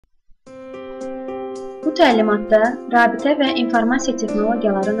Bu təlimatda Rabitə və İnformasiya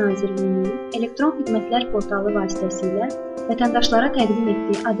Texnologiyaları Nazirliyinin elektron xidmətlər portalı vasitəsilə vətəndaşlara təqdim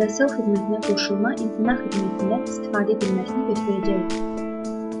etdiyi ADSL xidmətinə qoşulma imtina xidmətindən istifadə edilməsini göstərəcək.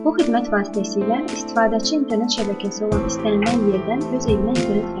 Bu xidmət vasitəsilə istifadəçi internet şəbəkəsi olan istənilən yerdən öz evinə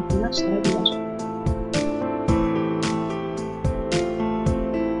internet xəttini açdıra bilər.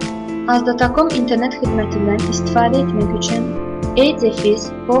 ADSL internet xidmətindən istifadə etmək üçün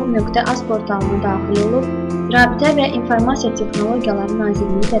e-defis.gov.az portalına daxil olub, Rabitə və İnformasiya Texnologiyaları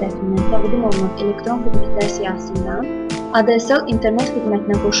Nazirliyi tərəfindən təqdim olunan elektron xidmətlər siyahısından ADSL internet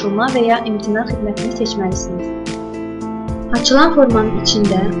xidmətinə qoşulma və ya imtina xidmətini seçməlisiniz. Açılan formanın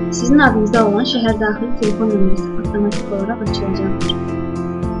içində sizin adınızda olan şəhərdaxili telefon nömrəsi avtomatik olaraq açılacaqdır.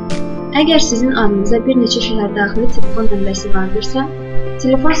 Əgər sizin adınıza bir neçə şəhərdaxili telefon nömrəsi vardırsa,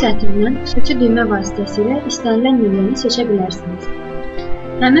 telefon sətrindən xüsusi düymə vasitəsilə istənilən nömrəni seçə bilərsiniz.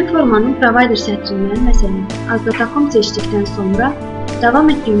 Həmin formanın provayder sətrindən, məsələn, ADSL seçdikdən sonra davam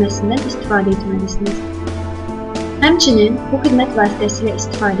et düyməsindən istifadə etməlisiniz. Həmçinin, bu xidmət vasitəsilə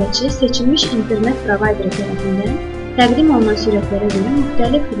istifadəçi seçilmiş internet provayderi tərəfindən təqdim olunan sürətlərə görə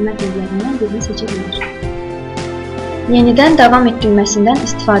müxtəlif xidmət növlərindən birini seçə bilər. Yenidən davam et düyməsindən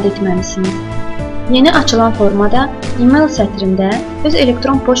istifadə etməlisiniz. Yeni açılan formada e-mail sətrində öz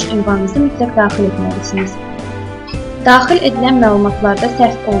elektron poçt ünvanınızı mütləq daxil etməlisiniz. Daxil edilən məlumatlarda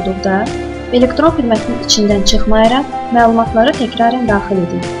səhv olduqda, elektron xidmətin içindən çıxmayaraq, məlumatları təkrarən daxil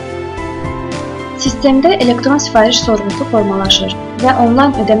edin. Sistemdə elektron sifariş sorğusu formalaşır və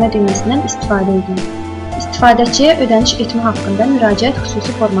onlayn ödəmə düyməsindən istifadə edin. İstifadəçiyə ödəniş etmə haqqında müraciət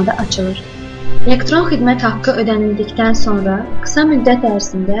xüsusi formada açılır. Elektron xidmət haqqı ödənildikdən sonra qısa müddət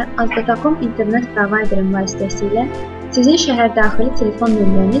ərzində ADSL internet provayderin vasitəsilə sizin şəhərdaxili telefon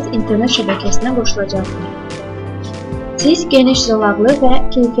nömrəniz internet şəbəkəsinə qoşulacaqdır. Siz geniş zolaqlı və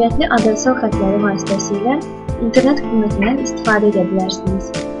keyfiyyətli ADSL xətləri vasitəsilə internet xidmətindən istifadə edə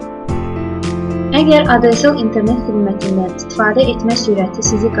bilərsiniz. Əgər ADSL internet xidmətindən istifadə etmə sürəti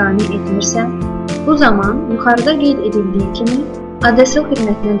sizi qane etmirsə, bu zaman yuxarıda qeyd edildiyi kimi ADSL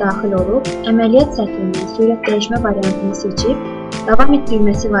xidmətinə daxil olub, əməliyyat sətrindən sürət dəyişmə variantını seçib, davam et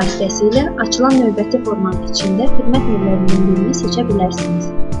düyməsi vasitəsilə açılan növbəti formanın içində xidmət növlərindən birini seçə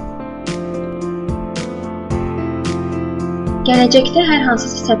bilərsiniz. Gələcəkdə hər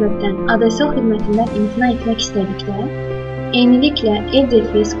hansısa səbəbdən ADSL xidmətindən imtina etmək istədikdə, eyniliklə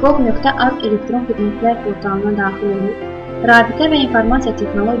e-defis.gov.az elektron xidmətlər portalına daxil olub, Rabitə və İnformasiya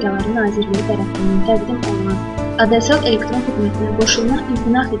Texnologiyaları Nazirliyi tərəfindən təqdim olunan ADSL elektron xidmətinə qoşulma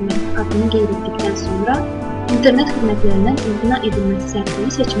imtina xidməti adını qeyd etdikdən sonra internet xidmətlərindən imtina edilməsi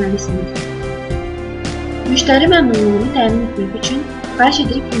səthini seçməlisiniz. Müştəri məmnunluğunu təmin etmək üçün xahiş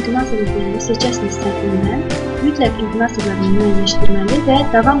edirik imtina səbəblərini seçəsiniz səthindən mütləq imtina səbəbini müəyyənləşdirməli və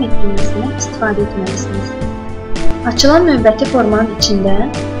davam etdirməsindən istifadə etməlisiniz. Açılan növbəti formanın içində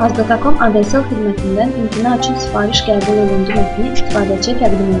ADSL xidmətindən imtina üçün sifariş qəbul olunduğu mətni istifadəçiyə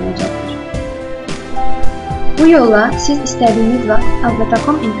təqdim olunacaqdır. Bu yolla siz istədiyiniz vaxt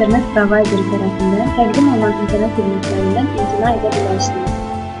ADSL internet provayderi tərəfindən təqdim olunan internet xidmətlərindən imtina edə bilərsiniz.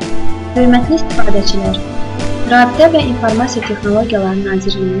 Hörmətli istifadəçilər, Rabitə və İnformasiya Texnologiyaları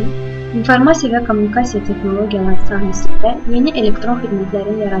Nazirliyinin İnformasiya və Kommunikasiya Texnologiyaları sahəsində yeni elektron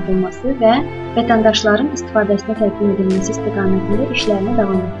xidmətlərin yaradılması və vətəndaşların istifadəsinə təqdim edilməsi istiqamətində işlərini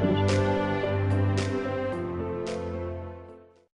davam etdirir.